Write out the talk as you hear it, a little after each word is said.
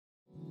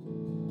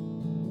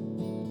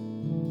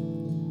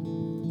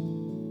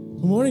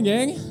Good morning,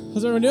 gang.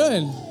 How's everyone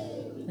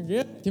doing?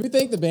 Good. Can we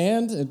thank the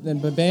band?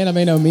 And by band, I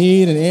may know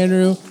Mead and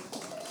Andrew.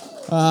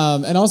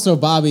 And also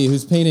Bobby,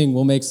 whose painting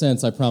will make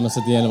sense, I promise,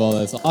 at the end of all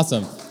this.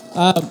 Awesome.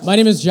 My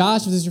name is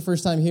Josh. If this is your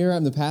first time here,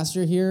 I'm the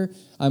pastor here.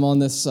 I'm on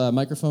this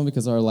microphone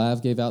because our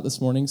lav gave out this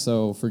morning,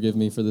 so forgive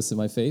me for this in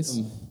my face.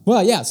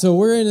 So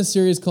we're in a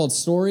series called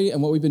Story,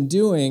 and what we've been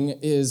doing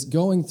is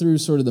going through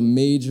sort of the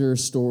major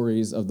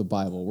stories of the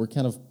Bible. We're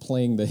kind of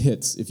playing the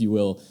hits, if you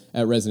will,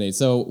 at Resonate.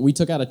 So we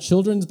took out a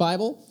children's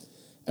Bible,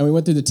 and we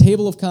went through the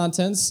table of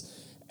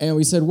contents, and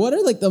we said, what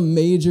are like the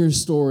major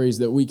stories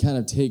that we kind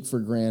of take for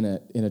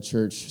granted in a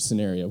church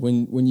scenario?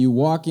 When you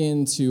walk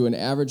into an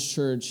average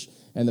church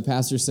and the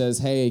pastor says,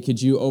 hey,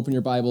 could you open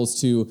your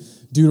Bibles to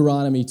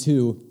Deuteronomy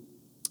 2?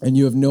 And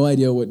you have no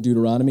idea what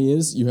Deuteronomy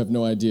is. You have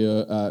no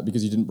idea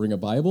because you didn't bring a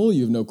Bible.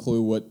 You have no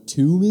clue what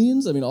 2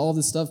 means. I mean, all of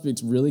this stuff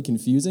gets really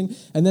confusing.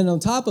 And then on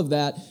top of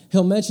that,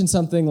 he'll mention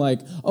something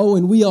like, oh,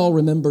 and we all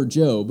remember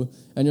Job.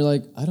 And you're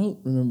like, I don't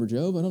remember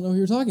Job. I don't know who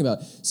you're talking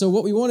about. So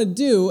what we want to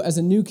do as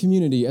a new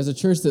community, as a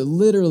church that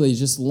literally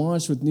just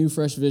launched with New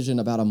Fresh Vision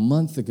about a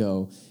month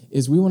ago,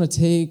 is we want to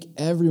take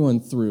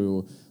everyone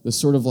through the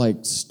sort of like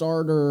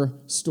starter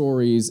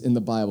stories in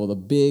the Bible, the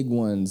big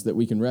ones that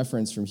we can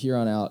reference from here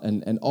on out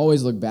and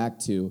always look back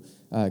to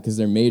because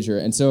they're major.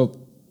 And so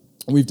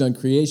we've done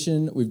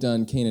creation, we've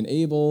done Cain and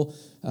Abel,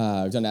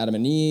 we've done Adam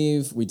and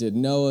Eve, we did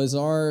Noah's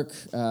Ark,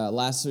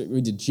 last week we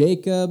did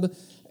Jacob,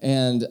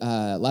 and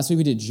last week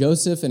we did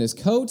Joseph and his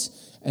coat,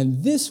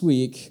 and this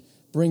week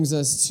brings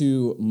us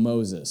to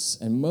Moses.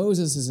 And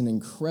Moses is an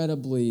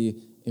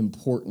incredibly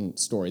important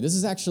story. This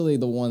is actually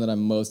the one that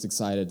I'm most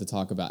excited to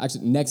talk about.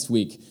 Actually, next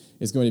week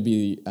is going to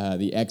be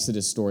the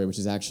Exodus story, which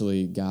is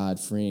actually God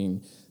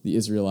freeing the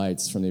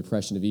Israelites from the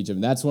oppression of Egypt.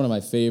 And that's one of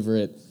my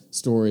favorite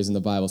stories in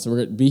the Bible. So we're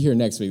going to be here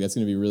next week. That's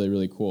going to be really,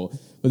 really cool.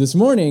 But this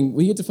morning,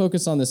 we get to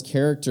focus on this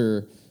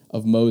character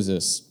of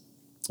Moses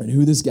and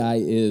who this guy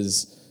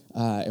is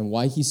and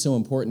why he's so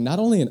important, not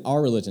only in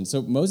our religion.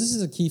 So Moses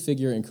is a key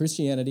figure in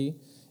Christianity,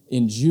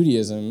 in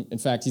Judaism. In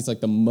fact, he's like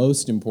the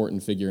most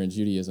important figure in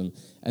Judaism,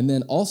 and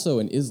then also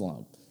in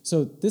Islam.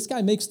 So this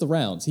guy makes the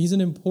rounds. He's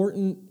an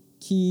important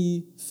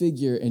key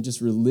figure in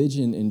just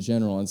religion in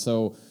general. And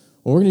so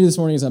what we're going to do this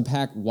morning is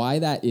unpack why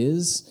that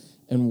is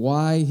and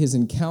why his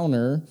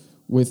encounter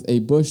with a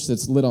bush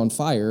that's lit on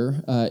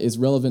fire is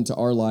relevant to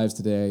our lives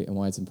today and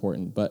why it's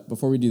important. But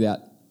before we do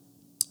that,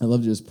 I'd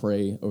love to just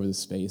pray over the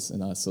space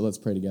and us. So let's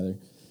pray together.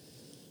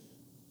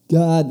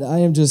 God, I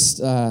am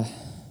just...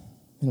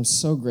 And I'm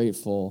so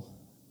grateful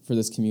for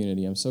this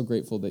community. I'm so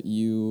grateful that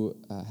you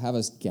have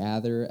us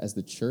gather as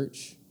the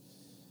church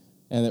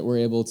and that we're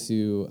able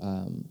to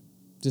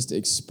just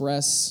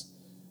express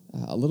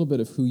a little bit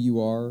of who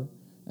you are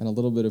and a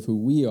little bit of who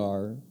we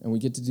are. And we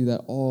get to do that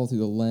all through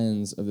the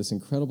lens of this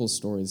incredible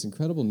story, this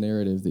incredible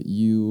narrative that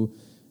you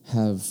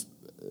have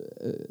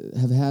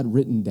had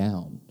written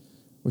down,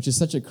 which is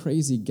such a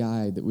crazy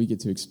guide that we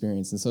get to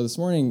experience. And so this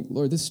morning,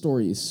 Lord, this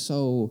story is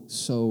so,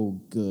 so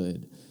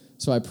good.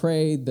 So I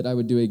pray that I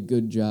would do a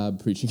good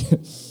job preaching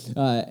it.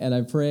 And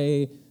I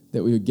pray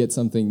that we would get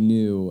something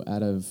new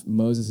out of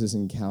Moses'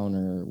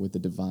 encounter with the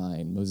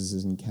divine,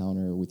 Moses'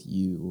 encounter with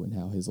you and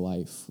how his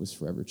life was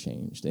forever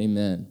changed.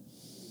 Amen.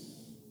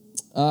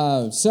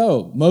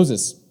 So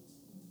Moses,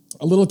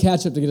 a little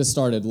catch-up to get us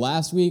started.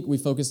 Last week, we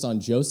focused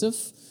on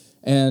Joseph.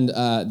 And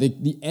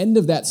the end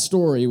of that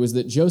story was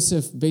that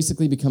Joseph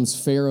basically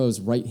becomes Pharaoh's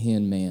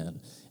right-hand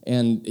man.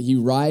 And he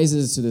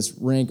rises to this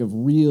rank of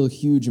real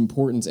huge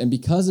importance. And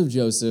because of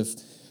Joseph,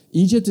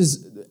 Egypt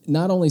is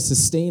not only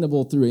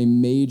sustainable through a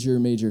major,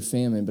 major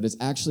famine, but it's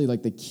actually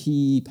like the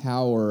key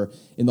power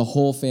in the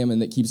whole famine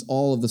that keeps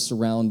all of the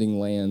surrounding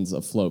lands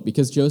afloat.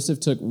 Because Joseph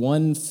took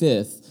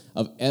 1/5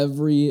 of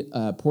every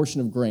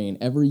portion of grain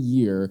every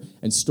year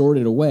and stored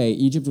it away,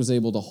 Egypt was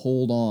able to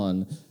hold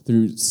on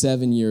through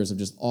 7 years of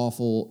just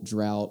awful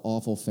drought,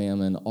 awful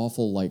famine,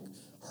 awful like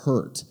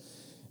hurt.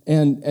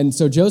 And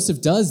so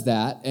Joseph does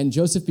that, and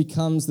Joseph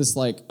becomes this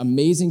like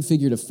amazing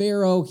figure to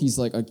Pharaoh. He's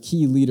like a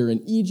key leader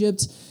in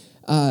Egypt.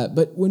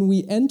 But when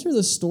we enter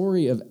the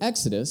story of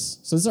Exodus,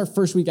 so this is our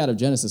first week out of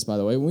Genesis, by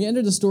the way. When we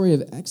enter the story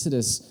of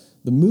Exodus,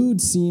 the mood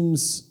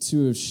seems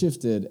to have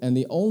shifted, and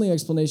the only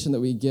explanation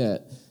that we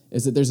get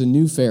is that there's a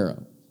new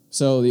Pharaoh.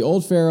 So the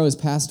old Pharaoh has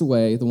passed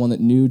away, the one that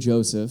knew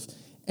Joseph,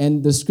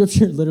 and the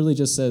scripture literally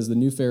just says the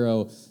new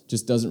Pharaoh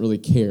just doesn't really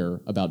care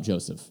about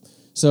Joseph.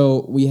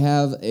 So we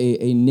have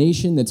a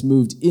nation that's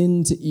moved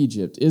into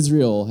Egypt.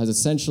 Israel has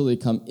essentially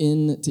come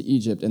into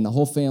Egypt, and the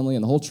whole family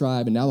and the whole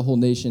tribe, and now the whole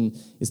nation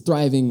is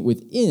thriving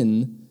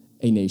within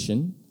a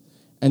nation.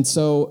 And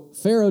so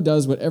Pharaoh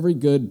does what every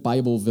good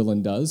Bible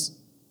villain does,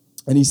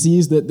 and he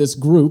sees that this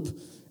group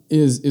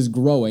is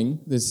growing.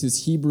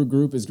 His Hebrew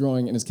group is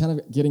growing, and it's kind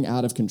of getting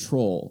out of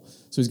control.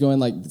 So he's going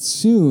like,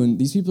 soon,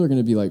 these people are going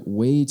to be like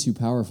way too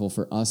powerful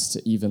for us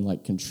to even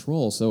like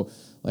control. So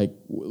like,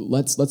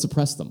 let's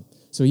oppress them.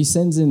 So he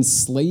sends in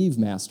slave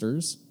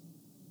masters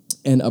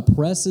and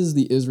oppresses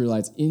the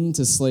Israelites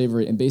into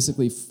slavery and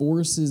basically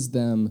forces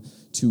them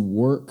to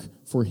work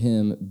for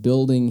him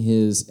building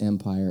his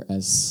empire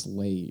as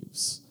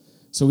slaves.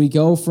 So we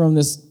go from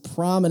this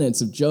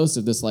prominence of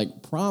Joseph, this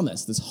like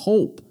promise, this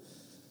hope.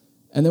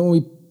 And then when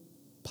we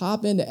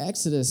pop into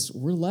Exodus,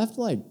 we're left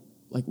like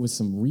with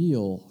some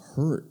real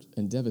hurt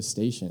and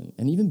devastation.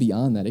 And even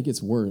beyond that, it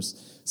gets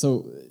worse.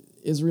 So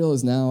Israel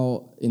is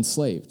now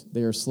enslaved.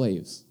 They are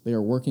slaves. They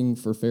are working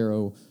for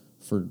Pharaoh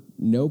for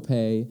no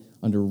pay,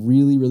 under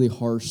really, really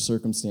harsh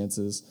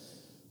circumstances,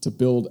 to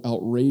build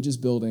outrageous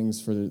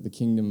buildings for the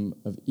kingdom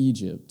of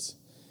Egypt.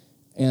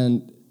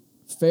 And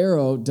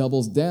Pharaoh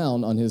doubles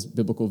down on his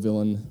biblical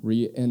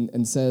villainry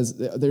and says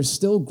they're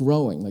still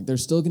growing, like they're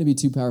still going to be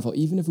too powerful.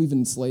 Even if we've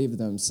enslaved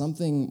them,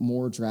 something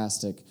more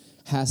drastic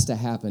has to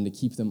happen to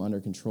keep them under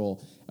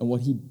control. And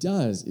what he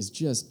does is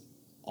just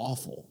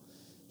awful.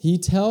 He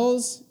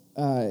tells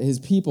his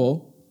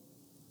people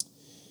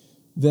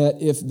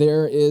that if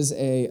there is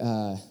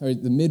or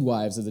the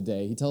midwives of the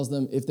day, he tells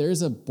them, if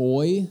there's a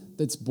boy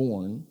that's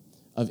born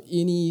of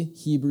any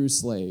Hebrew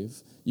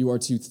slave, you are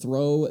to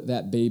throw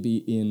that baby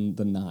in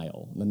the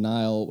Nile. The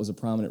Nile was a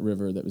prominent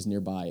river that was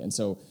nearby. And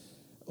so,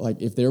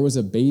 like, if there was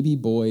a baby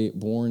boy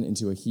born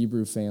into a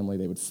Hebrew family,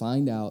 they would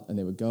find out and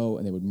they would go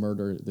and they would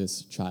murder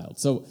this child.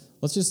 So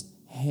let's just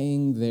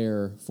hang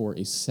there for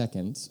a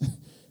second,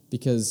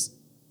 because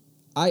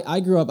I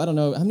grew up, I don't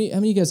know, how many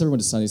of you guys ever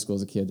went to Sunday school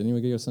as a kid? Did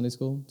anyone go to Sunday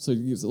school? So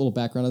give us a little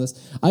background on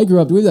this. I grew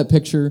up, do we have that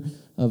picture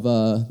of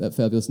that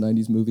fabulous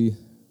 90s movie?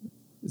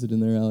 Is it in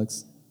there,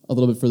 Alex? A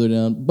little bit further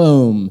down.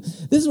 Boom.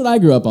 This is what I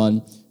grew up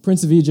on.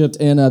 Prince of Egypt,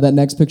 and that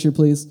next picture,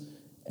 please.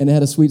 And it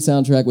had a sweet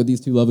soundtrack with these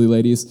two lovely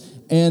ladies.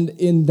 And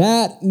in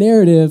that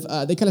narrative,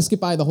 they kind of skip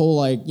by the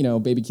whole,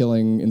 baby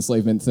killing,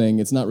 enslavement thing.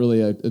 It's not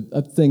really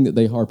a thing that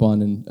they harp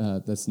on, and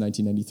that's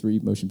 1993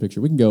 motion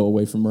picture. We can go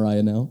away from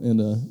Mariah now.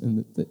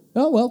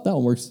 Oh, well, that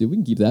one works too. We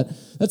can keep that.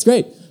 That's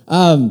great.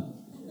 But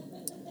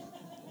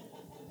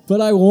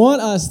I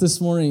want us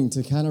this morning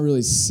to kind of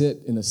really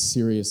sit in the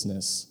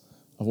seriousness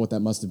of what that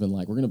must have been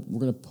like. We're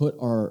gonna put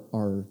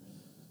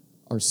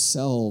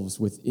ourselves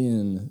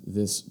within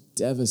this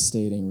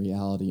devastating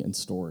reality and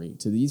story.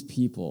 To these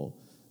people,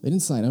 they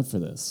didn't sign up for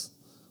this.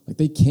 Like,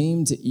 they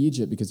came to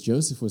Egypt because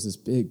Joseph was this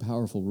big,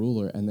 powerful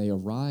ruler, and they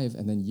arrive,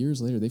 and then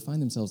years later, they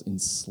find themselves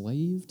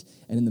enslaved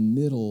and in the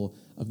middle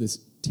of this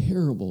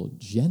terrible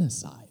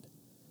genocide.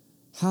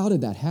 How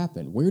did that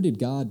happen? Where did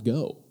God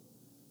go?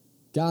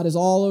 God is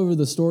all over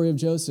the story of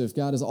Joseph.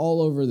 God is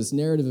all over this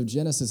narrative of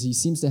Genesis. He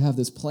seems to have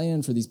this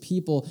plan for these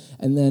people,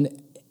 and then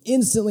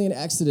instantly in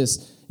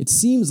Exodus, it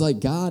seems like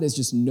God is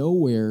just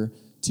nowhere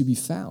to be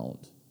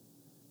found.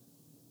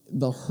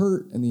 The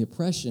hurt and the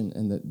oppression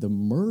and the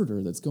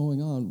murder that's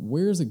going on,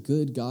 where's a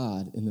good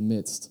God in the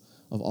midst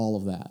of all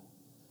of that?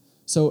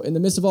 So in the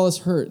midst of all this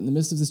hurt, in the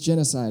midst of this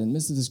genocide, in the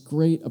midst of this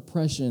great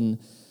oppression,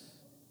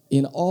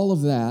 in all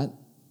of that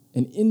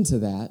and into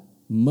that,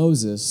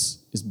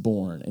 Moses is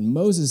born. And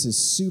Moses is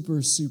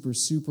super, super,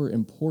 super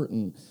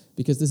important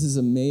because this is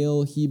a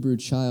male Hebrew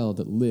child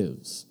that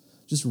lives.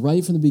 Just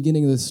right from the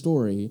beginning of the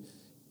story,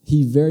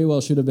 he very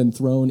well should have been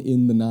thrown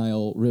in the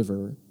Nile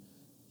River.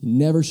 He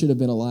never should have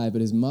been alive,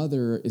 but his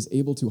mother is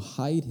able to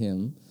hide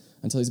him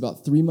until he's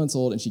about 3 months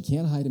old, and she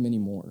can't hide him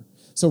anymore.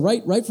 So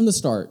right from the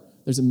start,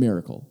 there's a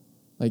miracle.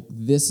 Like,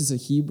 this is a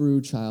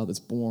Hebrew child that's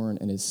born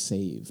and is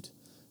saved.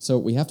 So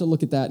we have to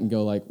look at that and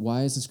go, like,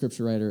 why is the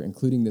scripture writer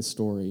including this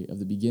story of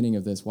the beginning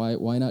of this?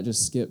 Why not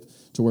just skip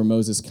to where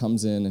Moses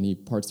comes in and he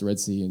parts the Red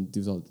Sea and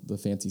does all the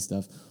fancy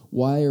stuff?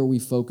 Why are we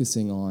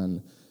focusing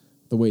on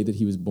the way that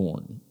he was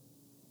born?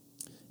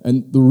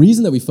 And the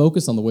reason that we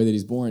focus on the way that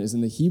he's born is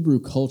in the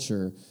Hebrew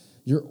culture,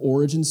 your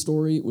origin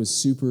story was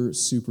super,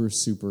 super,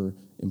 super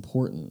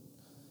important,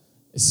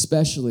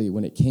 especially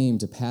when it came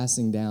to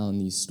passing down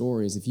these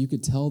stories. If you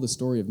could tell the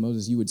story of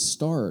Moses, you would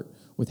start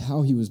with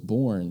how he was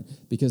born,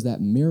 because that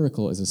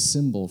miracle is a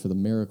symbol for the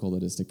miracle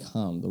that is to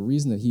come. The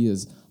reason that he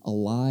is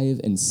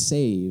alive and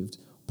saved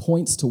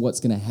points to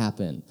what's going to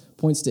happen,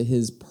 points to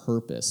his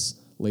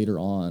purpose later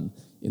on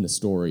in the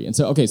story. And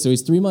so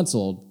he's 3 months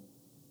old.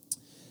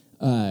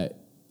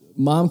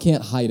 Mom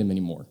can't hide him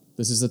anymore.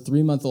 This is a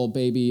 3-month-old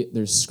baby.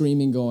 There's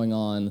screaming going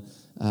on.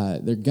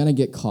 They're going to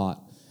get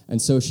caught.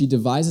 And so she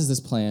devises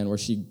this plan where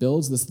she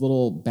builds this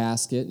little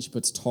basket, and she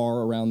puts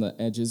tar around the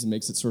edges and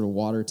makes it sort of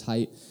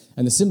watertight.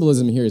 And the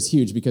symbolism here is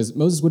huge, because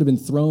Moses would have been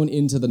thrown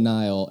into the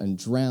Nile and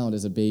drowned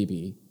as a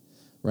baby,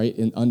 right,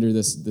 under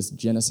this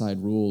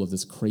genocide rule of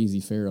this crazy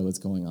Pharaoh that's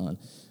going on.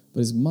 But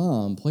his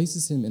mom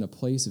places him in a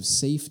place of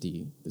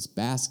safety, this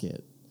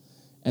basket.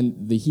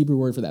 And the Hebrew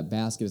word for that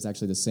basket is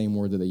actually the same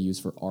word that they use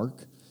for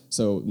ark.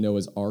 So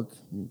Noah's ark,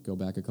 go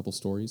back a couple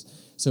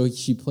stories. So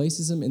she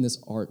places him in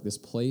this ark, this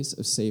place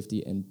of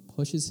safety, and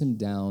pushes him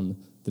down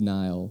the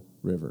Nile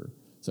River.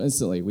 So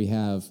instantly we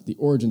have the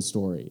origin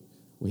story.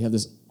 We have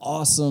this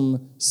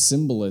awesome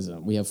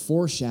symbolism. We have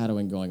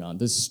foreshadowing going on.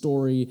 This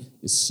story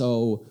is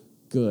so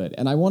good.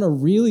 And I want to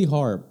really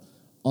harp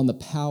on the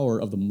power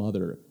of the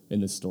mother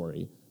in this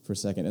story for a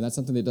second. And that's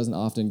something that doesn't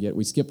often get,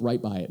 we skip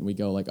right by it and we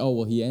go like, oh,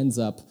 well, he ends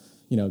up,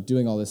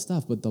 doing all this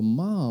stuff. But the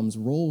mom's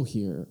role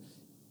here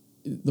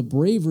the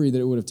bravery that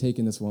it would have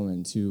taken this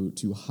woman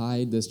to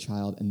hide this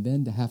child and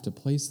then to have to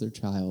place their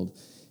child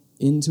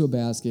into a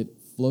basket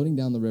floating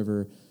down the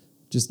river,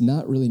 just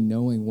not really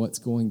knowing what's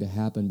going to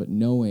happen, but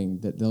knowing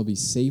that they'll be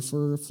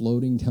safer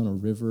floating down a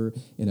river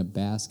in a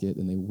basket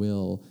than they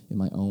will in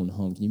my own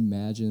home. Can you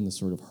imagine the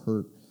sort of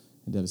hurt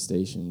and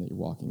devastation that you're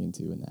walking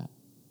into in that?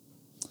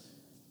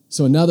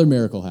 So another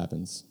miracle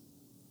happens.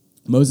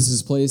 Moses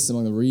is placed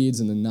among the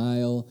reeds in the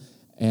Nile,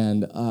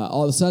 and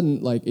all of a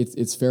sudden, like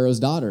it's Pharaoh's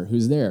daughter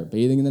who's there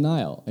bathing in the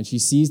Nile, and she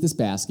sees this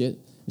basket,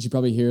 and she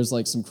probably hears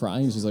like some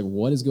crying. She's like,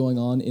 "What is going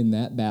on in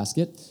that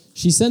basket?"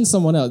 She sends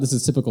someone else. This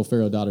is typical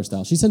Pharaoh daughter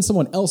style. She sends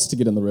someone else to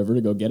get in the river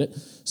to go get it.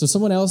 So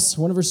someone else,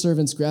 one of her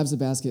servants, grabs the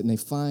basket, and they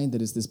find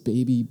that it's this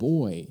baby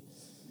boy.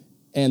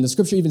 And the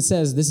scripture even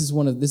says this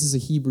is a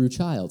Hebrew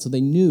child. So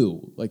they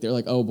knew, like they're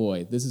like, "Oh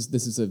boy, this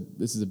is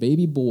a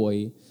baby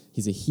boy.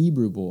 He's a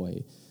Hebrew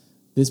boy.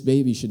 This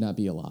baby should not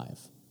be alive."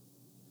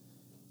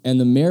 And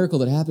the miracle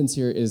that happens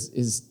here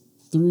is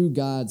through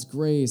God's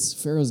grace,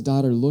 Pharaoh's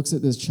daughter looks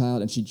at this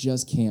child and she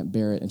just can't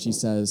bear it. And she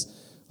says,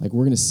 like,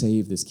 "We're going to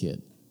save this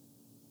kid."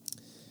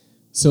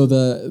 So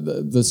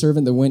the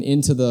servant that went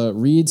into the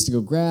reeds to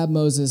go grab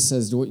Moses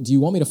says, "Do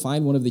you want me to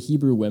find one of the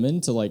Hebrew women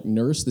to like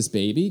nurse this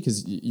baby?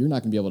 Because you're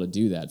not going to be able to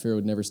do that. Pharaoh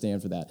would never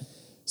stand for that."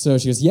 So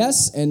she goes,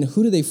 "Yes." And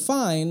who do they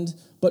find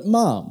but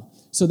mom?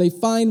 So they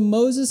find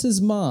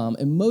Moses' mom,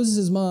 and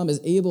Moses' mom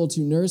is able to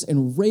nurse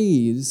and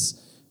raise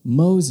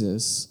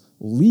Moses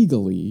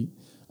legally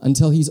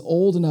until he's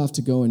old enough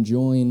to go and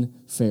join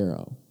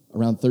Pharaoh,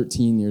 around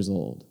 13 years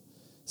old.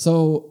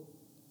 So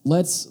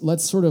let's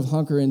sort of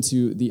hunker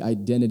into the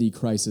identity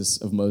crisis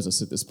of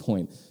Moses at this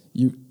point.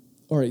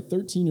 A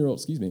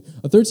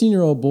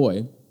 13-year-old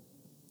boy,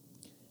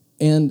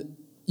 and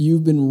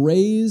you've been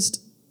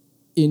raised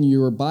in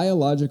your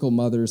biological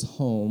mother's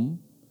home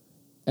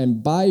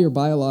and by your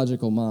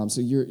biological mom.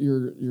 So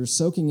you're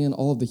soaking in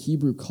all of the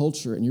Hebrew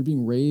culture, and you're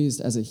being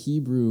raised as a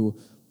Hebrew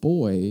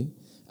boy.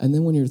 And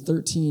then when you're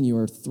 13, you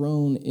are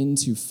thrown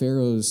into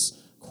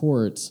Pharaoh's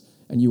court,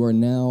 and you are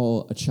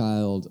now a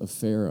child of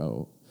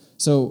Pharaoh.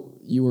 So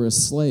you were a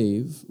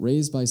slave,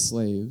 raised by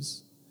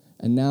slaves,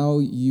 and now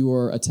you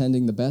are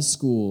attending the best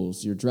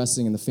schools. You're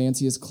dressing in the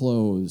fanciest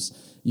clothes.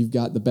 You've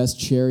got the best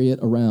chariot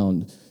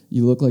around.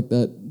 You look like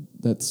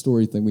that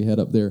story thing we had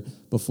up there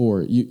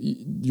before.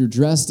 You're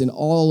dressed in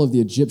all of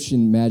the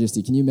Egyptian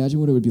majesty. Can you imagine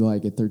what it would be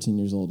like at 13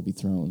 years old to be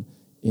thrown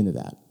into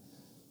that?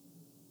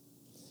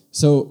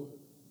 So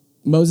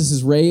Moses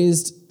is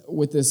raised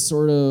with this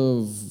sort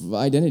of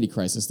identity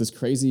crisis, this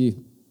crazy,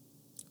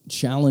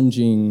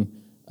 challenging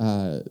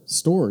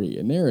story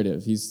and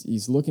narrative.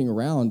 He's looking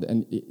around,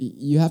 and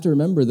you have to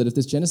remember that if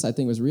this genocide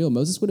thing was real,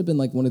 Moses would have been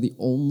like one of the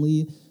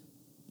only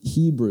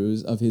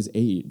Hebrews of his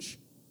age.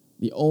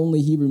 The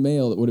only Hebrew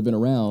male that would have been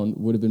around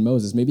would have been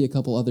Moses. Maybe a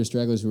couple other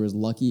stragglers who were as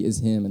lucky as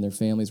him, and their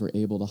families were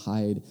able to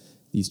hide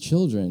these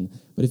children.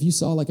 But if you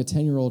saw like a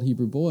 10-year-old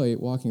Hebrew boy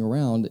walking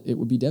around, it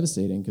would be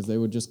devastating because they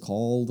would just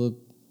call the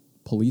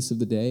police of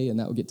the day, and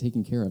that would get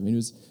taken care of. I mean, it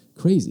was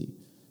crazy.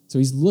 So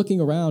he's looking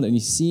around, and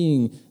he's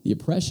seeing the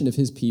oppression of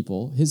his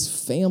people. His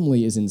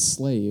family is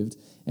enslaved,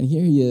 and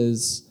here he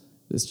is,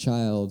 this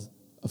child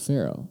of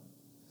Pharaoh.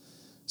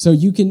 So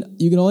you can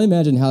only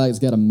imagine how that's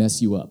got to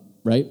mess you up,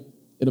 right?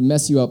 It'll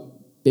mess you up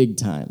big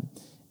time.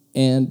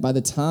 And by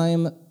the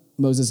time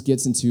Moses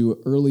gets into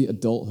early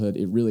adulthood,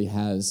 it really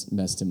has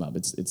messed him up.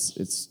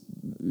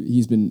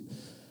 He's been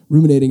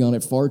ruminating on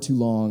it far too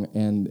long,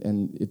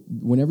 and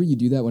whenever you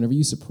do that, whenever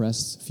you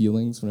suppress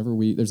feelings,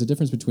 there's a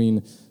difference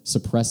between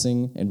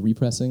suppressing and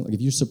repressing. Like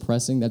if you're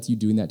suppressing, that's you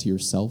doing that to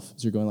yourself.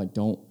 So you're going like,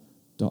 don't,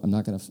 I'm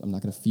not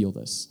gonna feel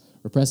this.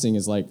 Repressing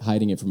is like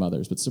hiding it from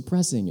others, but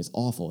suppressing is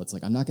awful. It's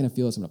like, I'm not gonna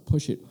feel this, I'm gonna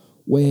push it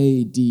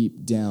way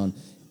deep down.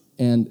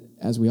 And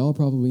as we all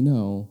probably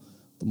know,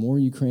 the more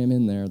you cram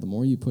in there, the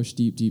more you push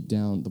deep, deep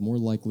down, the more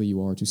likely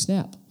you are to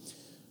snap.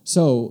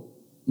 So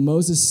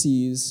Moses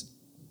sees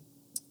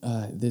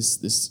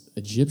this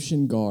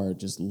Egyptian guard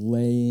just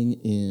laying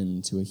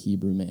into a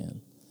Hebrew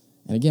man.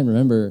 And again,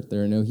 remember,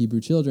 there are no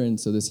Hebrew children,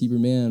 so this Hebrew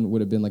man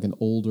would have been like an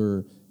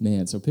older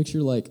man. So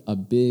picture like a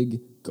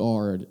big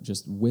guard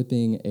just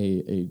whipping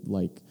a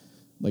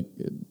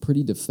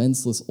pretty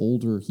defenseless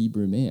older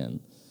Hebrew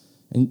man.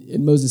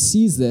 And Moses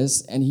sees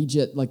this, and he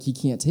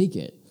can't take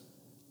it.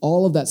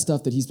 All of that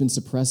stuff that he's been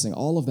suppressing,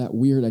 all of that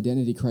weird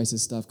identity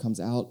crisis stuff comes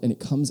out, and it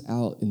comes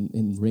out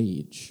in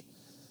rage.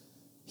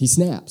 He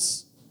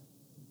snaps,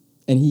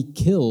 and he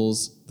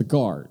kills the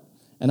guard.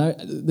 And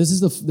this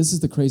is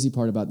the crazy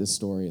part about this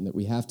story, and that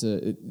we have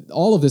to.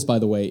 All of this, by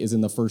the way, is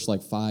in the first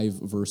 5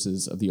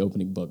 verses of the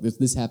opening book.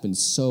 This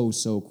happens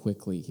so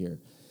quickly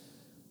here,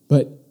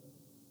 but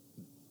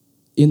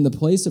in the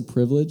place of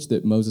privilege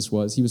that Moses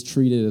was, he was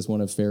treated as one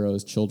of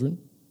Pharaoh's children.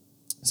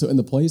 So in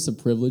the place of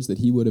privilege that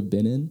he would have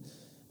been in,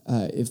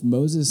 if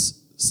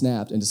Moses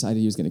snapped and decided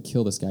he was going to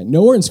kill this guy,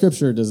 nowhere in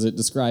Scripture does it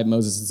describe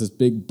Moses as this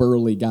big,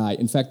 burly guy.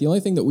 In fact, the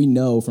only thing that we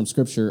know from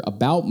Scripture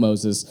about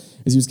Moses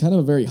is he was kind of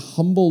a very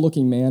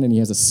humble-looking man, and he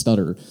has a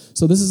stutter.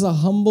 So this is a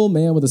humble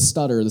man with a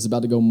stutter that's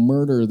about to go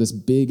murder this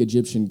big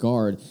Egyptian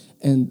guard.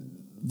 And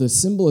the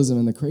symbolism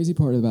and the crazy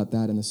part about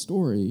that in the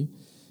story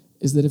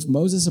is that if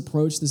Moses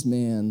approached this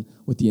man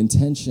with the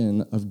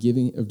intention of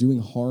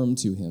doing harm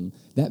to him,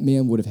 that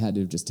man would have had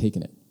to have just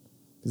taken it.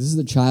 Because this is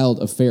the child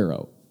of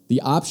Pharaoh.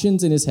 The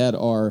options in his head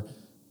are,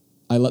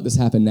 I let this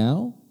happen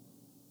now,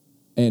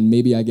 and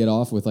maybe I get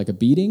off with like a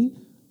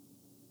beating,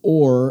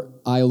 or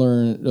I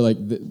learn, like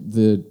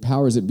the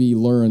powers that be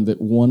learn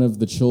that one of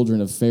the children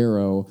of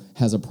Pharaoh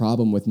has a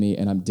problem with me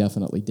and I'm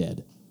definitely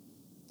dead.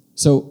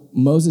 So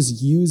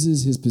Moses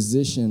uses his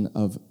position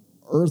of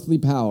earthly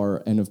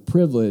power and of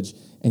privilege,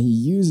 and he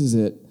uses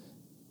it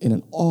in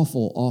an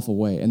awful, awful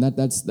way. And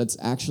that's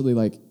actually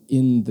like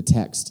in the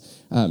text.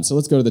 So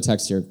let's go to the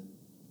text here.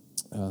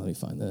 Let me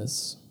find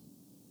this.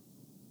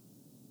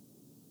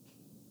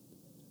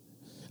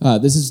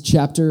 This is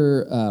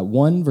chapter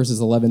 1,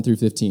 verses 11 through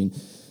 15.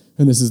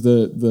 And this is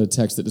the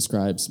text that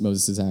describes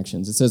Moses'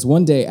 actions. It says,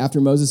 one day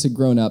after Moses had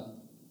grown up,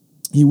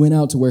 he went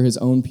out to where his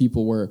own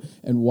people were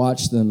and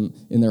watched them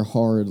in their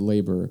hard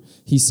labor.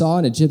 He saw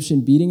an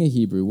Egyptian beating a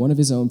Hebrew, one of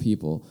his own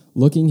people,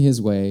 looking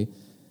his way,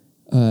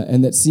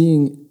 and that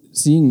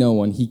seeing no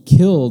one, he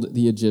killed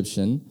the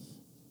Egyptian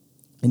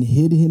and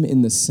hid him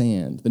in the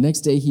sand. The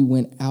next day he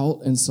went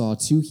out and saw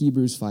two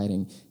Hebrews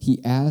fighting. He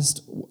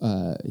asked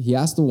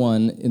the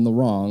one in the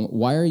wrong,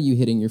 "Why are you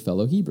hitting your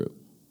fellow Hebrew?"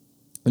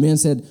 The man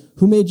said,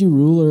 "Who made you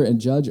ruler and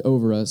judge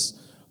over us?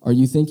 Are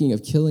you thinking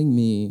of killing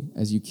me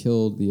as you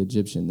killed the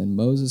Egyptian?" Then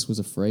Moses was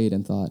afraid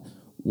and thought,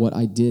 "What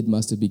I did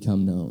must have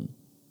become known."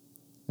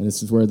 And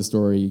this is where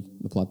the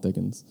plot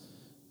thickens.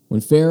 When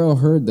Pharaoh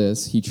heard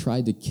this, he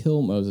tried to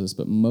kill Moses,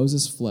 but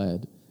Moses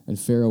fled, and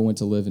Pharaoh went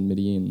to live in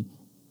Midian,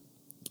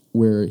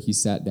 where he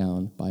sat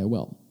down by a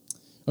well.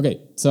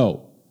 Okay,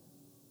 so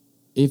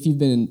if you've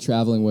been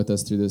traveling with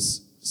us through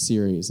this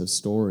series of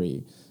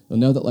story, you'll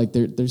know that like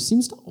there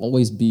seems to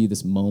always be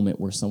this moment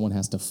where someone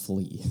has to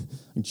flee.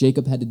 Like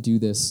Jacob had to do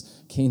this,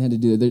 Cain had to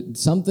do it.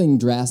 Something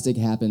drastic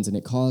happens, and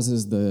it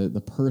causes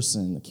the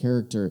person, the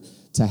character,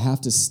 to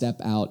have to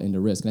step out into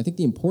risk. And I think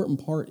the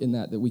important part in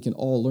that we can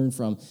all learn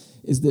from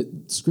is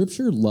that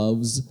Scripture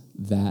loves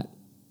that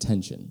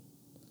tension.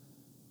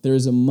 There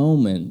is a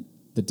moment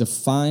that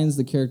defines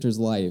the character's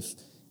life,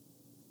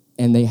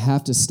 and they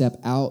have to step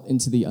out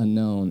into the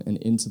unknown and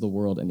into the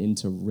world and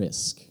into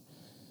risk.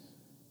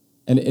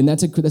 And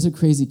that's a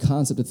crazy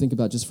concept to think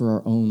about just for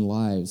our own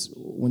lives.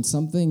 When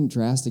something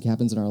drastic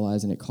happens in our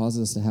lives and it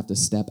causes us to have to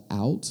step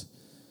out,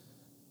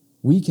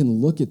 we can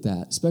look at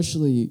that,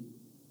 especially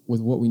with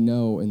what we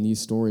know in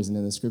these stories and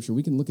in the Scripture.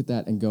 We can look at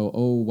that and go,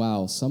 oh,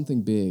 wow,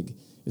 something big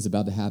is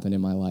about to happen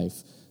in my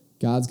life.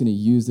 God's going to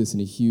use this in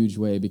a huge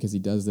way because he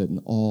does that in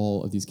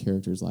all of these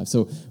characters' lives.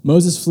 So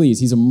Moses flees.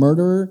 He's a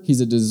murderer.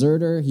 He's a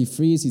deserter. He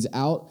flees. He's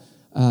out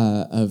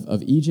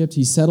of Egypt.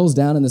 He settles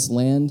down in this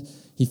land.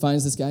 He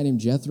finds this guy named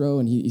Jethro,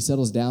 and he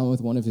settles down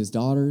with one of his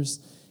daughters,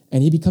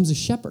 and he becomes a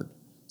shepherd.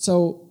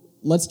 So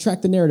let's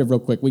track the narrative real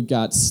quick. We've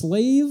got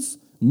slave,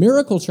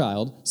 miracle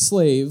child,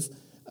 slave,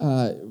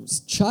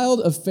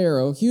 child of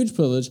Pharaoh, huge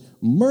privilege,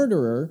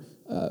 murderer,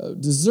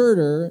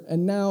 deserter,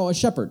 and now a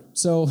shepherd.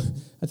 So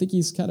I think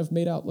he's kind of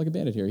made out like a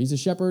bandit here. He's a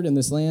shepherd in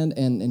this land,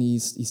 and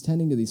he's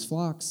tending to these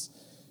flocks.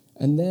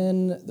 And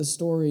then the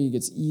story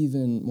gets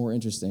even more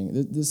interesting.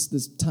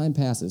 This time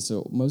passes,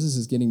 so Moses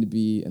is getting to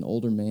be an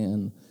older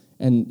man.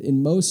 And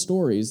in most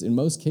stories, in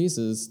most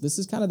cases, this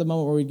is kind of the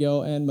moment where we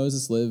go, and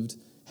Moses lived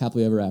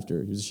happily ever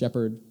after. He was a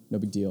shepherd, no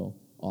big deal,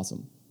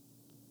 awesome.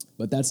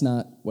 But that's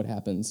not what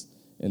happens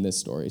in this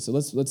story. So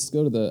let's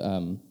go to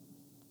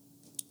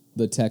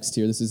the text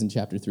here. This is in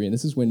chapter 3, and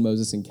this is when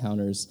Moses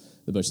encounters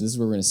the bush. And this is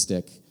where we're going to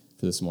stick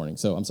for this morning.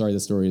 So I'm sorry the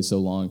story is so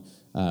long,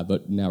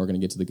 but now we're going to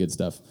get to the good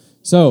stuff.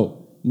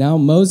 So now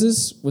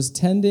Moses was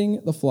tending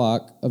the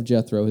flock of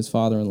Jethro, his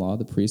father-in-law,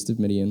 the priest of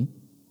Midian.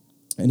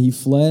 And he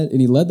fled, and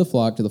he led the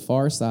flock to the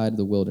far side of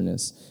the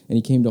wilderness, and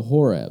he came to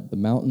Horeb, the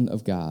mountain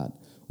of God,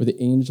 where the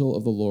angel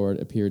of the Lord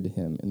appeared to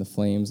him in the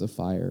flames of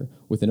fire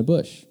within a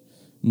bush.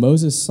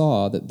 Moses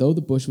saw that though the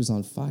bush was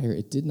on fire,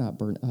 it did not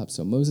burn up.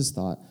 So Moses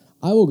thought,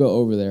 I will go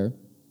over there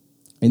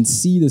and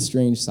see the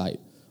strange sight.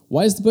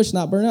 Why does the bush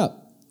not burn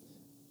up?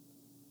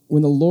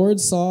 When the Lord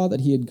saw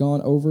that he had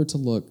gone over to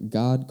look,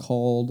 God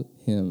called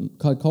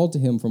to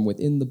him from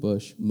within the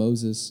bush,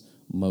 Moses,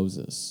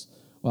 Moses.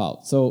 Wow,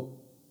 so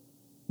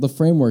the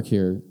framework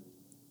here,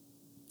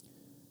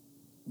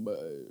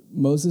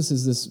 Moses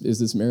is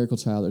this miracle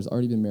child. There's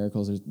already been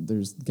miracles.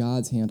 There's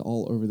God's hand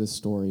all over this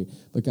story.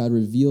 But God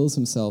reveals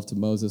himself to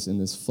Moses in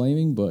this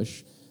flaming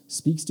bush,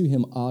 speaks to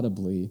him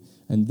audibly,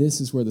 and this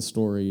is where the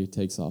story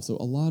takes off. So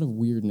a lot of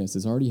weirdness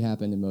has already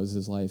happened in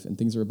Moses' life, and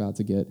things are about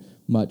to get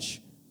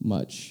much,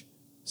 much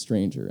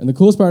stranger. And the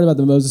coolest part about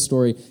the Moses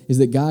story is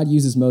that God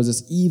uses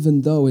Moses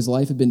even though his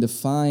life had been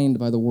defined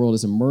by the world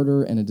as a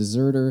murderer and a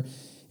deserter.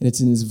 And it's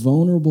in his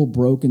vulnerable,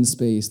 broken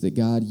space that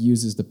God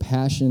uses the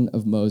passion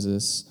of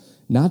Moses,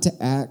 not to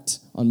act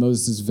on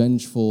Moses'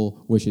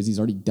 vengeful wishes, he's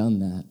already done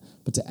that,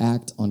 but to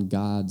act on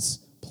God's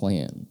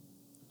plan.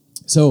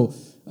 So,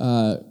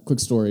 quick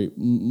story.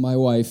 My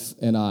wife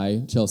and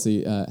I,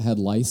 Chelsea, had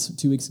lice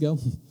 2 weeks ago.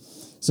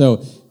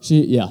 So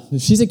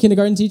she's a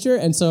kindergarten teacher,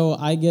 and so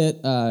I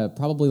get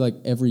probably like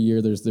every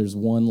year there's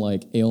one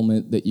like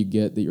ailment that you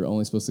get that you're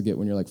only supposed to get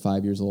when you're like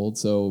 5 years old.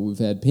 So we've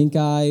had pink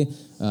eye,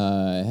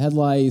 head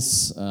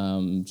lice,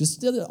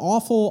 just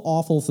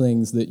awful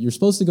things that you're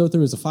supposed to go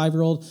through as a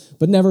 5-year-old,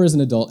 but never as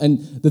an adult. And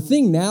the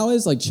thing now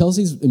is like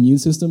Chelsea's immune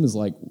system is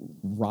like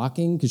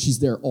rocking because she's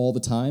there all the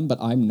time, but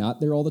I'm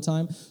not there all the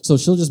time. So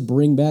she'll just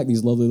bring back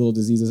these lovely little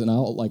diseases, and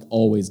I'll like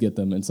always get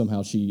them, and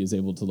somehow she is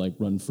able to like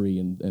run free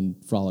and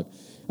frolic.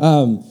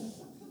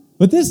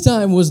 But this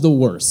time was the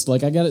worst.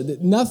 Like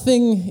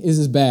nothing is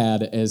as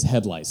bad as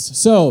head lice.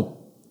 So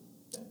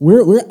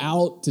we're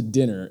out to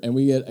dinner, and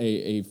we get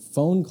a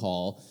phone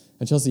call,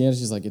 and Chelsea answers,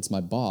 she's like, "It's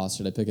my boss.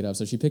 Should I pick it up?"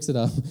 So she picks it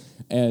up,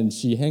 and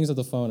she hangs up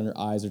the phone, and her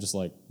eyes are just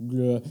like,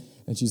 "Grr."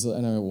 And she's like,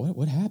 and I go,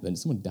 what happened?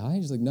 Did someone die?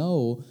 She's like,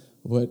 "No,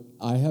 but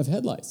I have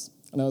head lice."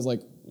 And I was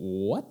like,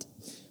 "What?"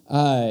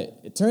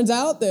 It turns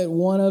out that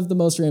one of the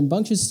most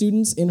rambunctious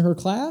students in her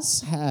class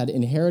had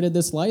inherited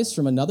this lice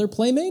from another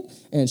playmate,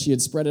 and she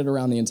had spread it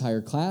around the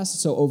entire class.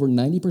 So over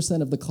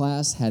 90% of the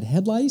class had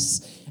head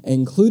lice,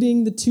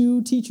 including the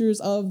 2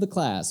 teachers of the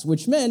class,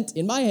 which meant,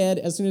 in my head,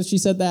 as soon as she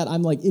said that,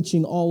 I'm like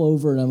itching all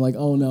over, and I'm like,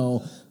 oh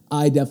no,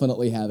 I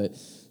definitely have it.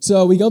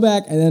 So we go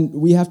back, and then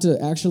we have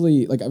to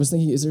actually, like, I was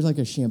thinking, is there like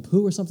a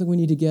shampoo or something we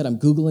need to get? I'm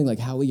Googling like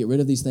how we get rid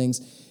of these things.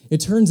 It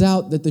turns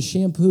out that the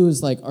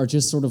shampoos like are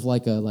just sort of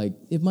like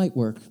it might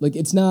work. Like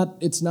it's not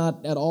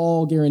at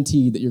all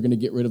guaranteed that you're going to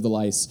get rid of the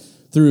lice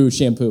through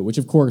shampoo, which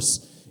of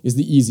course is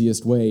the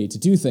easiest way to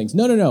do things.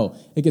 No.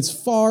 It gets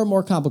far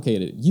more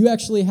complicated. You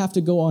actually have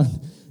to go on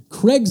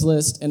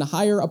Craigslist and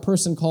hire a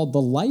person called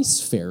the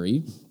Lice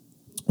Fairy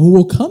who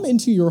will come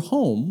into your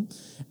home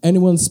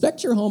and will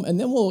inspect your home, and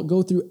then we'll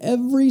go through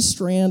every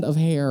strand of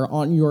hair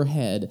on your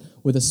head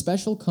with a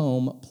special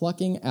comb,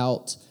 plucking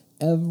out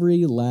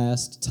every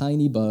last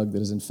tiny bug that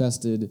has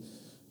infested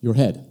your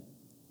head.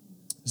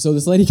 So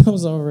this lady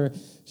comes over,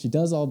 she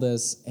does all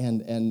this,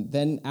 and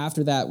then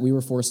after that, we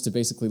were forced to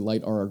basically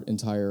light our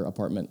entire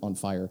apartment on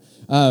fire.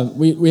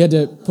 We had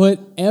to put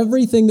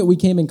everything that we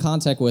came in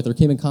contact with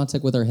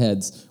our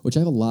heads, which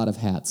I have a lot of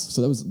hats,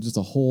 so that was just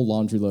a whole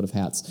laundry load of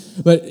hats,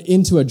 but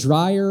into a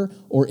dryer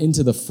or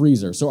into the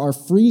freezer. So our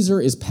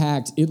freezer is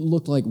packed. It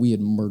looked like we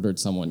had murdered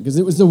someone, because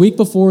it was the week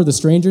before the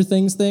Stranger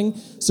Things thing,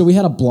 so we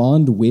had a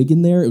blonde wig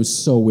in there. It was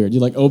so weird. You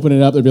like open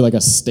it up, there'd be like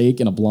a steak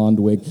and a blonde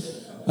wig.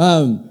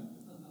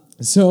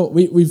 So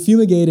we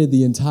fumigated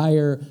the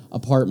entire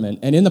apartment,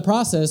 and in the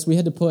process, we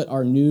had to put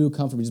our new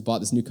comforter, we just bought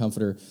this new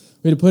comforter,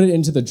 we had to put it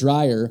into the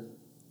dryer,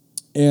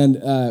 and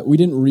we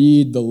didn't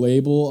read the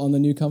label on the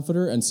new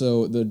comforter, and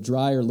so the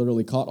dryer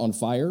literally caught on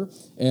fire,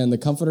 and the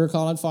comforter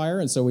caught on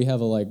fire, and so we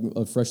have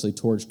a freshly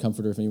torched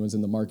comforter if anyone's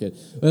in the market.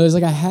 But there's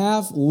like a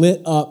half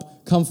lit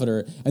up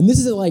comforter, and this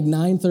is at like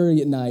 9:30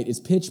 at night. It's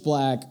pitch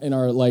black in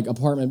our like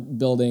apartment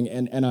building,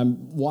 and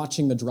I'm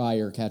watching the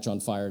dryer catch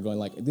on fire, going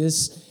like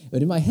this.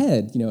 But in my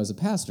head, as a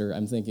pastor,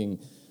 I'm thinking,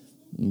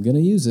 I'm gonna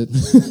use it,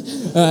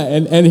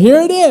 and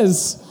here it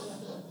is.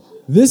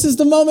 This is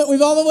the moment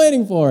we've all been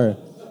waiting for.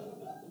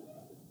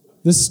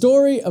 The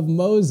story of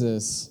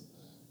Moses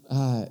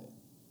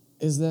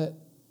is that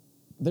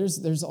there's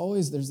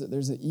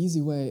an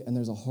easy way and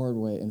there's a hard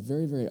way, and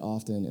very, very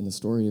often in the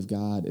story of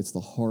God, it's the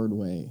hard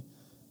way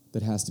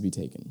that has to be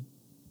taken.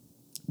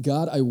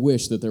 God, I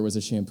wish that there was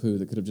a shampoo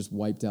that could have just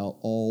wiped out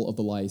all of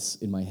the lice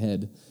in my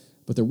head,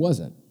 but there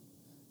wasn't.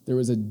 There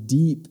was a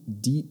deep,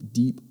 deep,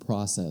 deep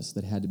process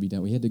that had to be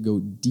done. We had to go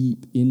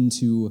deep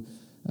into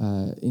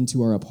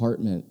our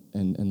apartment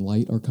and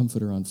light our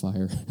comforter on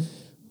fire.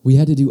 We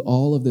had to do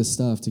all of this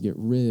stuff to get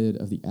rid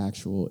of the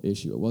actual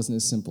issue. It wasn't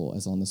as simple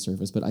as on the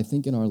surface, but I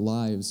think in our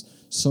lives,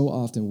 so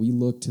often we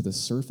look to the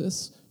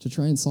surface to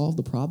try and solve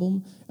the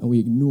problem, and we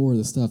ignore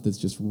the stuff that's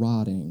just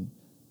rotting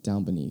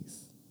down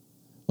beneath.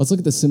 Let's look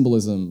at the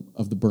symbolism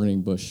of the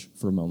burning bush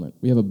for a moment.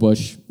 We have a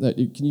bush.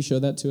 Can you show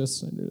that to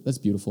us? That's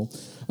beautiful.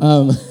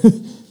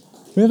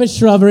 We have a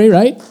shrubbery,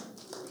 right?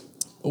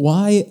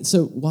 Why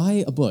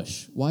a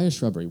bush? Why a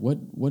shrubbery?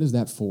 What is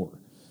that for?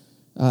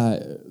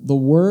 The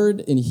word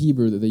in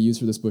Hebrew that they use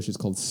for this bush is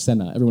called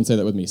senna. Everyone say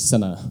that with me,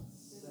 senna.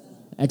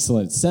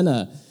 Excellent,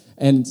 senna.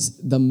 And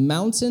the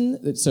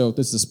mountain, so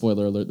this is a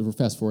spoiler alert, we're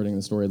fast-forwarding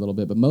the story a little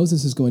bit, but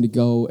Moses is going to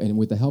go, and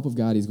with the help of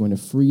God, he's going to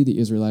free the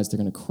Israelites. They're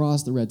going to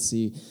cross the Red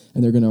Sea,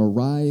 and they're going to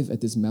arrive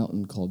at this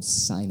mountain called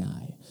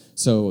Sinai.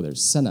 So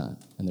there's Senna,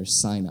 and there's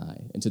Sinai.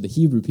 And to the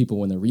Hebrew people,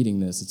 when they're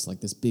reading this, it's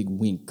like this big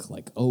wink,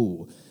 like,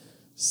 oh,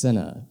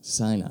 Senna,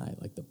 Sinai,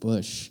 like the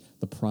bush,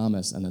 the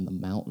promise, and then the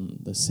mountain,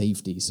 the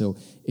safety. So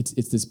it's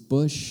this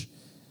bush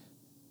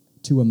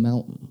to a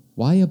mountain.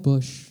 Why a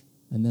bush?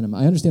 And then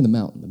I understand the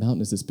mountain. The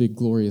mountain is this big,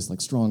 glorious,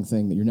 like strong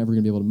thing that you're never going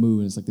to be able to move,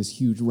 and it's like this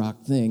huge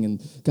rock thing, and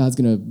God's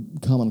going to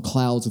come on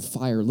clouds with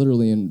fire,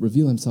 literally, and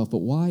reveal himself. But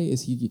why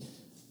is he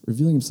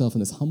revealing himself in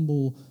this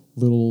humble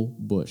little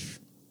bush?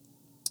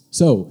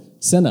 So,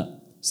 Senna.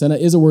 Senna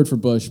is a word for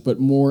bush, but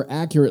more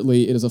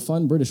accurately, it is a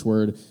fun British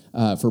word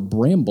for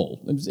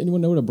bramble. Does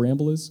anyone know what a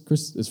bramble is?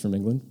 Chris is from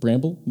England.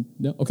 Bramble?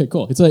 No? Okay,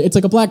 cool. It's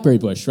like a blackberry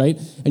bush, right?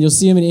 And you'll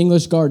see them in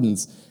English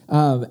gardens.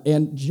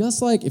 And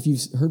just like if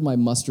you've heard my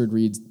mustard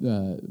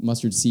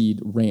seed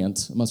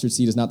rant, mustard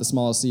seed is not the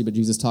smallest seed, but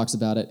Jesus talks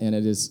about it, and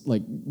it is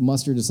like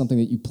mustard is something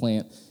that you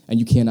plant and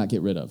you cannot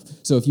get rid of.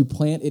 So if you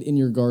plant it in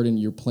your garden,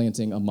 you're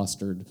planting a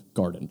mustard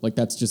garden. Like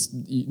that's just,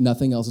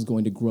 nothing else is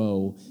going to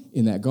grow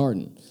in that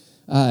garden.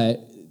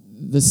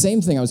 The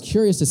same thing, I was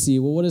curious to see,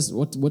 well,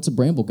 what's a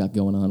bramble got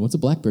going on? What's a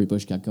blackberry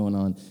bush got going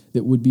on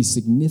that would be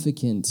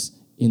significant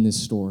in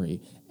this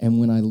story? And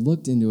when I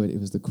looked into it, it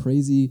was the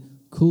crazy,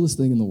 coolest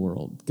thing in the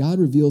world. God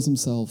reveals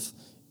himself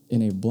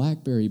in a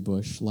blackberry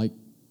bush-like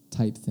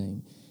type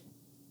thing.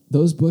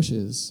 Those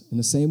bushes, in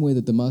the same way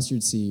that the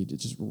mustard seed, it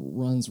just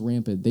runs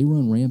rampant. They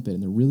run rampant,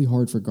 and they're really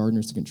hard for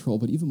gardeners to control.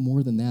 But even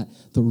more than that,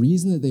 the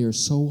reason that they are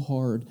so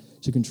hard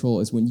to control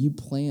is when you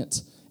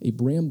plant a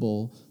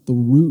bramble, the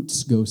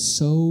roots go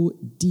so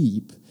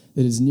deep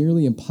that it's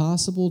nearly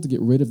impossible to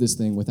get rid of this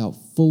thing without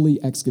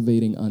fully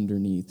excavating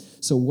underneath.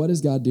 So what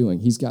is God doing?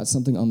 He's got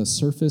something on the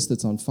surface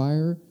that's on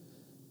fire,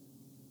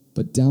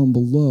 but down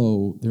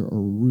below, there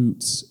are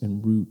roots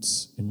and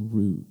roots and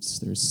roots.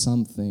 There's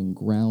something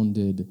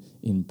grounded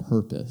in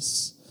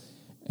purpose.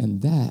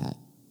 And that,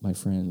 my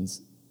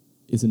friends,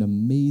 is an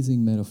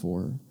amazing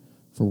metaphor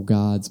for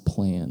God's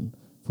plan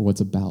for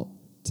what's about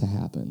to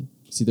happen.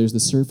 See, there's the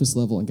surface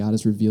level, and God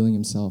is revealing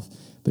himself,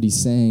 but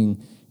he's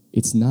saying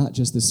it's not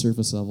just the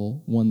surface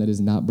level, one that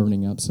is not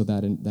burning up, so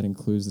that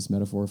includes this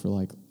metaphor for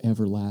like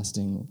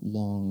everlasting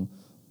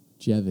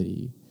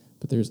longevity.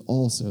 But there's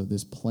also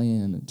this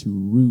plan to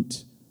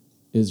root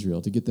Israel,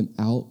 to get them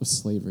out of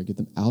slavery, get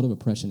them out of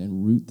oppression,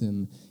 and root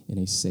them in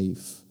a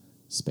safe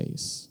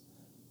space.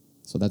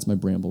 So that's my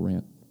bramble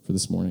rant for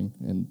this morning,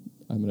 and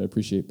I'm going to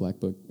appreciate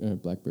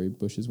blackberry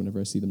bushes whenever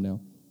I see them now.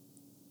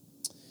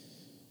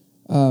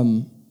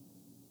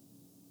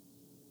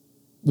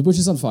 The bush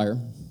is on fire.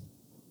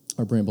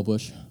 Our bramble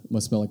bush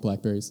must smell like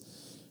blackberries.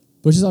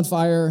 Bush is on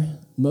fire.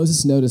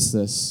 Moses noticed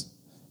this.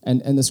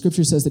 And the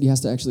scripture says that he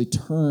has to actually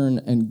turn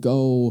and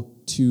go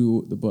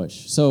to the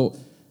bush. So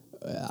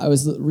I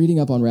was reading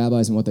up on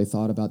rabbis and what they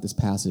thought about this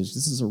passage.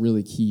 This is a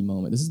really key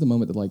moment. This is the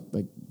moment that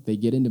like they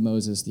get into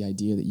Moses, the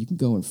idea that you can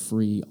go and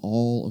free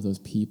all of those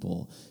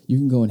people. You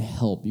can go and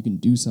help. You can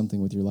do something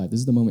with your life.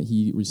 This is the moment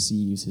he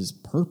receives his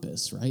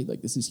purpose, right?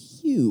 Like this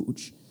is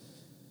huge.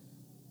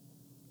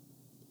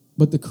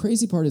 But the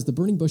crazy part is the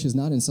burning bush is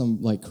not in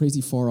some like crazy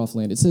far off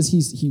land. It says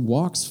he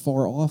walks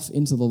far off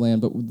into the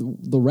land, but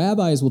the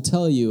rabbis will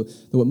tell you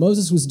that what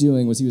Moses was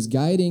doing was he was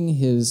guiding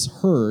his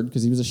herd,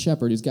 because he was a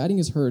shepherd, he was guiding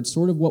his herd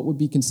sort of what would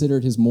be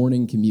considered his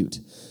morning commute.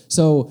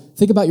 So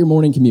think about your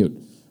morning commute,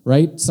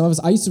 right? Some of us,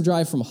 I used to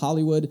drive from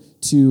Hollywood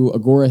to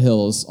Agora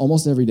Hills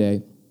almost every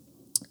day.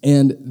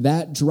 And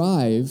that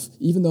drive,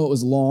 even though it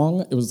was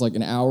long, it was like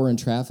an hour in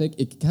traffic,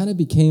 it kind of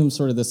became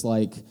sort of this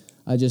like,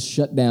 I just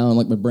shut down,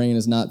 like my brain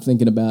is not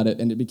thinking about it,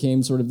 and it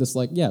became sort of this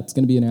like, yeah, it's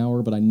going to be an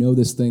hour, but I know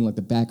this thing like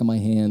the back of my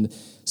hand.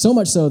 So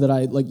much so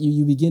that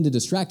you begin to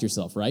distract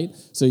yourself, right?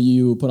 So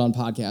you put on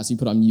podcasts, you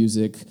put on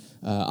music,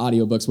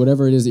 audiobooks,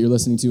 whatever it is that you're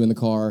listening to in the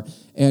car,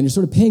 and you're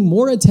sort of paying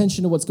more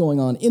attention to what's going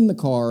on in the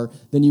car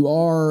than you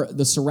are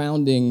the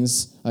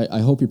surroundings. I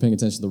hope you're paying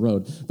attention to the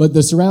road, but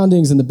the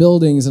surroundings and the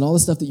buildings and all the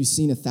stuff that you've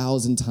seen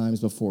 1,000 times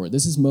before.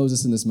 This is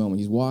Moses in this moment.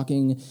 He's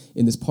walking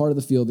in this part of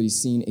the field that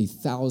he's seen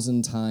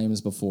 1,000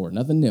 times before.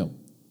 Nothing new.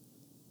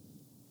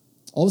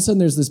 All of a sudden,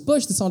 there's this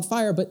bush that's on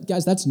fire, but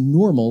guys, that's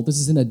normal. This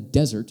is in a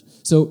desert,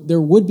 so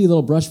there would be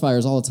little brush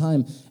fires all the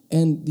time.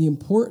 And the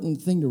important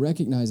thing to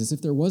recognize is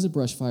if there was a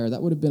brush fire,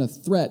 that would have been a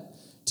threat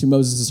to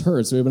Moses'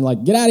 herd. So he would have been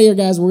like, get out of here,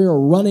 guys. We are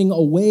running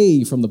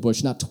away from the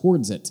bush, not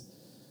towards it.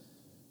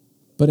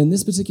 But in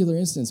this particular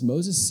instance,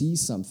 Moses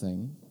sees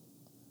something,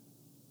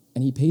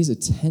 and he pays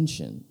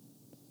attention.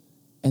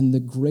 And the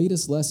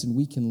greatest lesson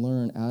we can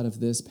learn out of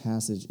this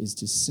passage is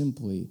to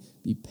simply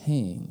be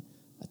paying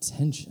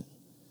attention.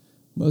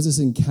 Moses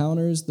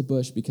encounters the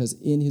bush because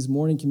in his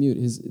morning commute,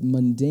 his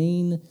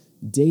mundane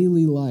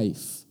daily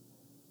life,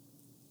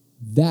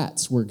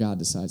 that's where God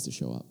decides to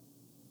show up.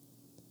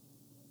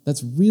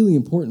 That's really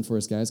important for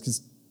us, guys,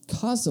 because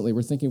constantly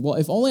we're thinking, well,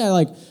 if only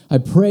I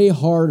pray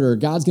harder,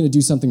 God's going to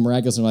do something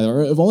miraculous in my life,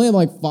 or if only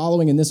I'm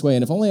following in this way,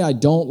 and if only I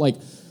don't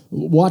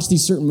watch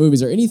these certain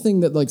movies, or anything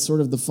that sort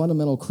of the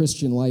fundamental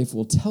Christian life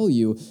will tell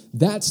you,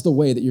 that's the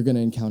way that you're going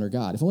to encounter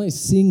God. If only I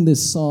sing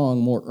this song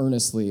more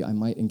earnestly, I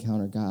might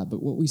encounter God.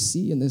 But what we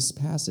see in this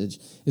passage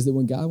is that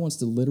when God wants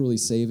to literally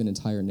save an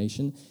entire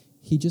nation,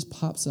 he just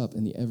pops up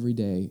in the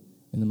everyday,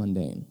 in the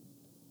mundane.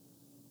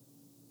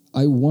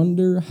 I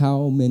wonder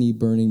how many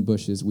burning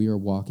bushes we are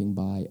walking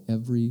by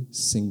every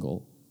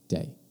single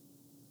day,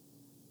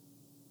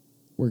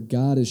 where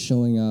God is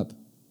showing up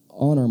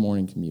on our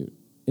morning commute,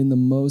 in the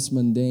most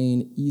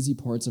mundane, easy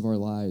parts of our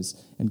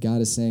lives, and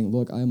God is saying,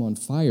 look, I'm on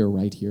fire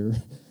right here.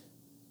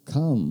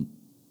 Come,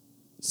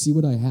 see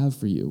what I have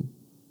for you.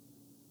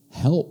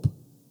 Help,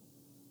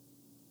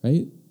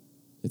 right?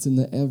 It's in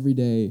the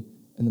everyday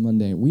and the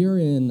mundane. We are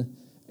in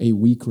a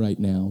week right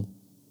now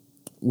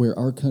where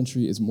our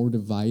country is more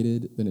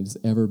divided than it's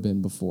ever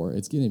been before.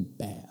 It's getting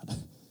bad.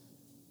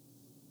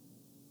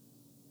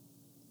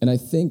 And I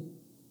think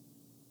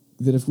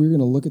that if we're going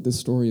to look at this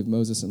story of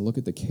Moses and look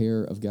at the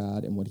care of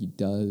God and what he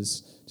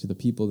does to the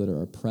people that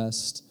are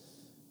oppressed,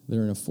 that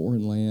are in a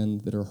foreign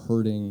land, that are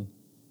hurting,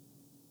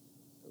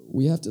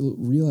 we have to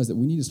realize that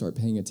we need to start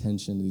paying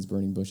attention to these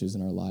burning bushes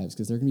in our lives,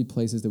 because there are going to be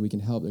places that we can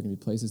help. There are going to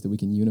be places that we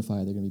can unify.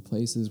 There are going to be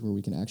places where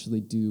we can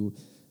actually do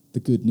the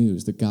good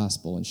news, the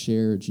gospel, and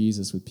share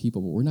Jesus with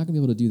people. But we're not going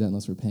to be able to do that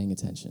unless we're paying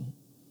attention.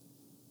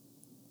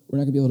 We're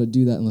not going to be able to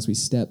do that unless we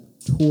step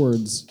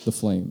towards the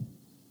flame.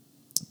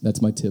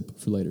 That's my tip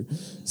for later.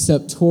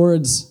 Step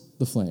towards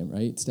the flame,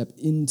 right? Step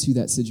into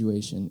that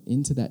situation,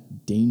 into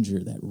that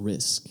danger, that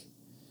risk.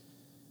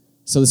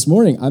 So this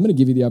morning, I'm going to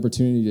give you the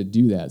opportunity to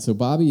do that. So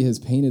Bobby has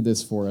painted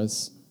this for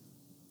us,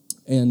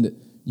 and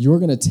you're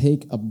going to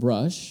take a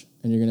brush,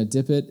 and you're going to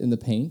dip it in the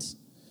paint,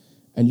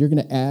 and you're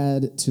going to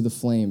add to the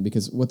flame,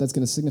 because what that's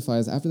going to signify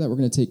is after that, we're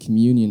going to take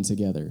communion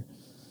together.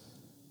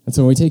 And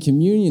so when we take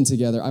communion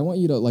together, I want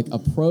you to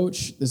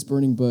approach this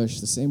burning bush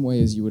the same way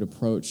as you would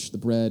approach the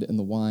bread and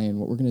the wine.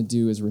 What we're going to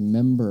do is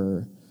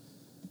remember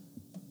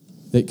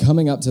that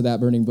coming up to that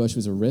burning bush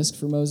was a risk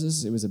for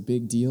Moses. It was a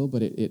big deal,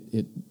 but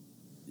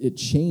it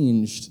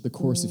changed the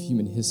course of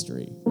human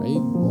history,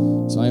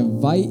 right? So I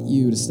invite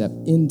you to step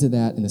into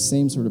that in the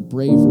same sort of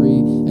bravery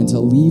and to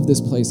leave this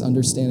place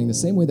understanding the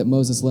same way that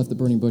Moses left the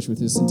burning bush with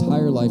his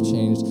entire life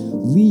changed.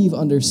 Leave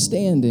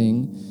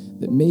understanding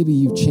that maybe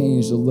you've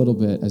changed a little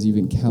bit as you've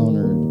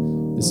encountered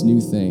this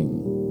new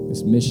thing,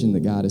 this mission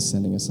that God is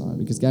sending us on.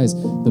 Because, guys,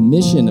 the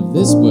mission of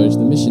this bush,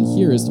 the mission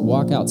here is to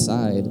walk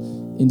outside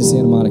into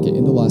Santa Monica,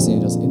 into Los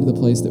Angeles, into the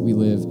place that we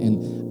live.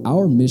 And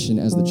our mission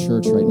as the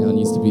church right now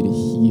needs to be to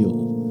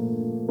heal.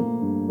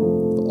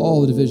 With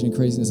all the division and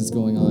craziness that's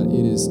going on,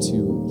 it is to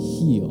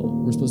heal.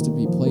 We're supposed to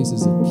be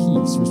places of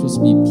peace. We're supposed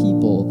to be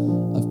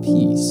people of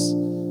peace.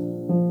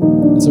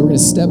 And so we're going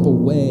to step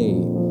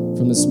away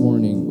from this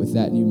morning with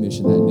that new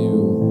mission, that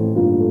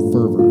new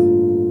fervor.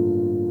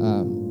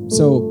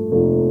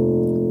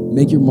 So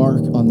make your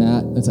mark on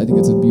that. I think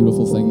it's a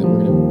beautiful thing that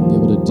we're going to be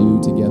able to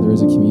do together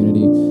as a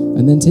community.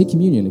 And then take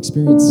communion,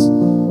 experience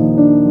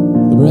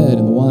the bread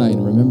and the wine,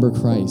 and remember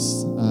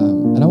Christ.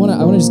 And I want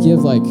to just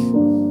give a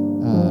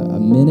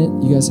minute.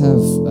 You guys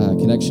have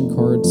connection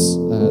cards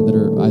that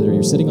are either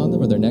you're sitting on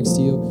them or they're next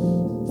to you.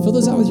 Fill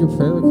those out with your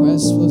prayer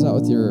requests. Fill those out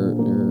with your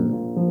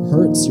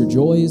hurts, your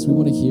joys. We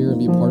want to hear and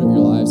be a part of your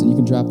lives. And you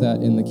can drop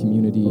that in the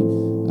community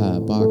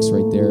box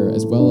right there,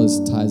 as well as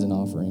tithes and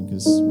offering,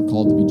 because we're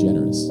called to be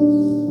generous.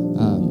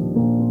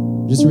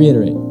 Just to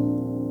reiterate,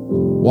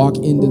 walk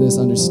into this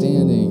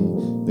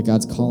understanding that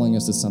God's calling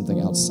us to something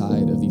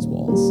outside of these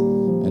walls,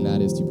 and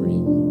that is to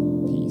bring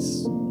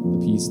peace, the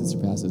peace that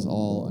surpasses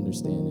all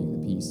understanding,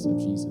 the peace of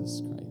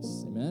Jesus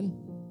Christ. Amen?